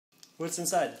What's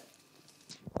inside?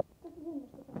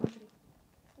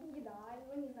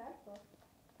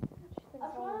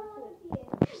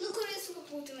 Ну, курицу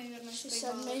какую-то, наверное, She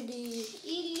said maybe...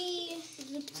 Или...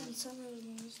 Или птенца,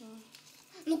 наверное, не знаю.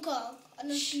 Ну как?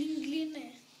 Она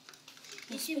длинная.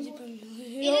 Господи, помилуй.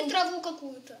 Или траву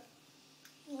какую-то.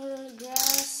 Or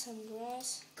grass, some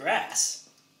grass. Grass.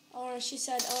 Or she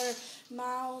said, or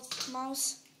mouse.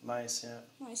 Mice, yeah.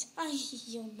 Mice. Ай,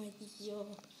 ё-моё.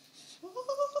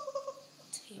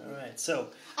 All right,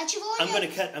 so А чего у I'm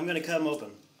них... gonna cut them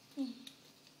open.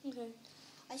 Okay.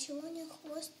 А чего у них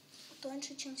хвост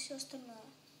тоньше, чем все остальное?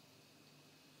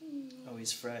 Oh,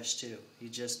 he's fresh too. He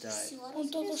just died. Все Он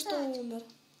только что разрезать. умер.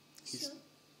 He's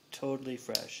totally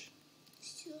fresh.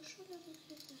 Все, что ли,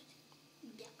 разрезать?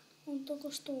 Бяк. Он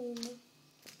только что умер.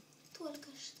 Только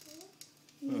что.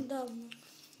 Недавно.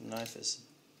 Knife is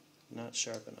not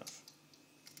sharp enough.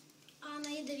 А она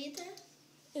ядовитая?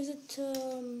 Is it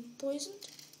poisoned?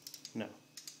 No.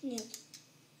 Нет.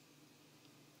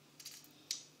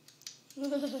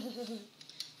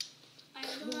 А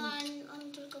я думала,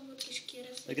 он только вот кишки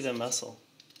разрезает. Look at the muscle.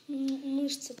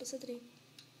 Мышцы, посмотри.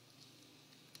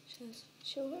 Сейчас.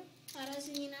 Чего? А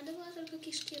разве не надо было только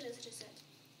кишки разрезать?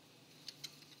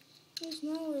 Не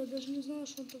знаю, я даже не знаю,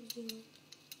 что он так сделал.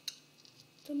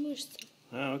 Это мышцы.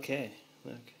 Oh, okay.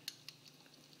 Look.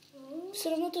 Все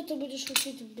равно ты это будешь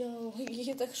учить в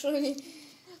биологии, так что не...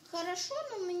 Хорошо,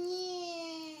 но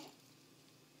мне...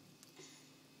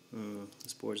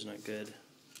 This board's not good.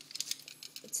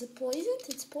 It's a poisoned?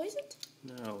 It's poisoned?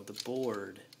 No, the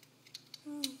board.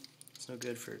 Oh. It's no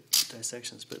good for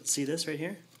dissections. But see this right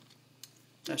here?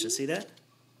 Tasha, see that?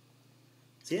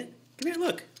 See it? Come here,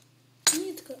 look.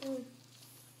 Нитка. Ой.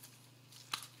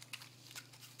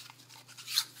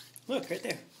 Look, right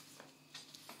there.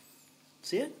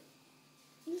 See it?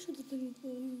 Ну что ты там,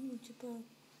 ну, типа...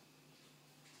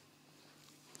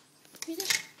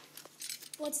 Видишь?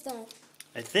 What's that?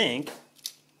 I think.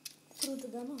 Круто,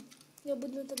 да, мам? Я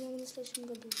буду это, наверное, в следующем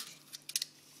году учить.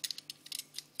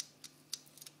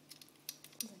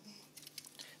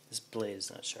 This blade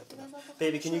is not sharp enough.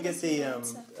 Baby, can you get the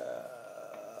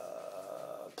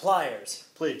pliers,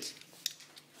 please?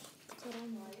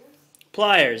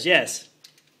 Pliers, yes.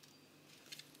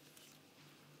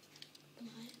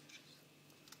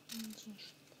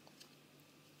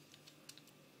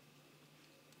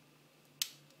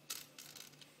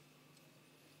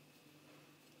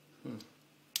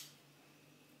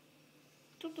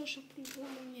 Тут уже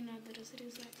по-любому не надо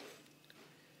разрезать.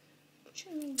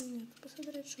 Почему нет?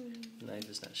 Посмотреть, что у меня. Knife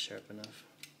is not sharp enough.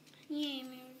 Не, я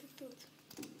имею в виду тут.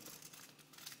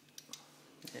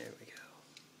 There we go.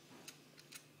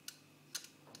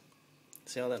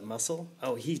 See all that muscle?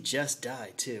 Oh, he just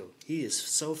died too. He is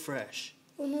so fresh.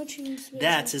 Он очень свежий.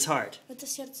 That's his heart. Это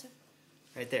сердце.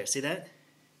 Right there. See that?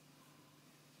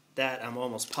 That, I'm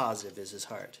almost positive, is his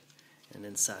heart. And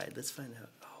inside, let's find out.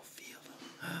 Oh, feel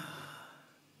them.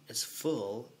 It's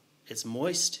full. It's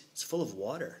moist. It's full of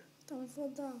water. Там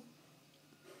вода.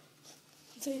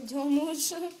 Зайдем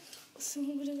лучше.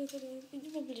 Иди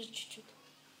поближе чуть-чуть.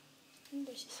 Не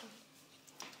бойся сам.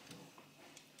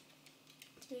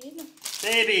 Тебе видно?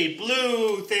 Baby,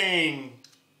 blue thing.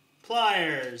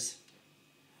 Pliers.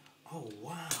 Oh,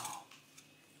 wow.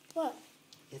 What?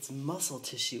 Its muscle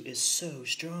tissue is so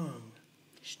strong.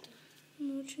 Что?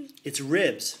 Она очень... Its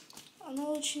ribs. Она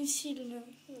очень сильная.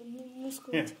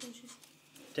 Мускулы Here. очень сильные.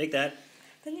 Take that.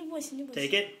 Да не бойся, не бойся.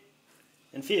 Take it.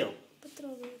 And feel.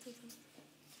 Потрогай вот это.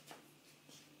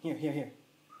 Here.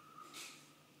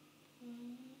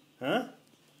 Huh?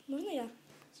 Можно я?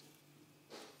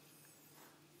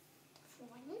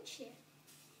 Вонючее.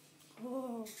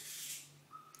 О,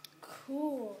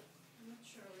 cool.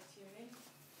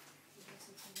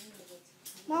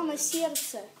 Мама,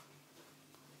 сердце.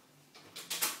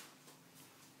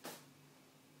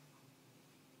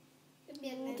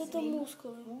 Бедная Вот это змейка.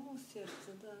 мускулы.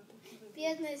 Сердце, да.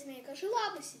 Бедная змейка.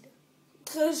 Жила бы себе.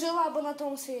 Жила бы на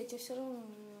том свете, все равно.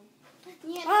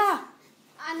 Нет, А!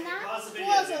 она Pause the video,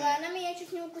 ползала, Jimmy. она меня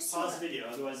чуть не укусила. video,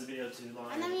 otherwise the video too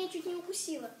long. Она меня чуть не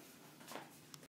укусила.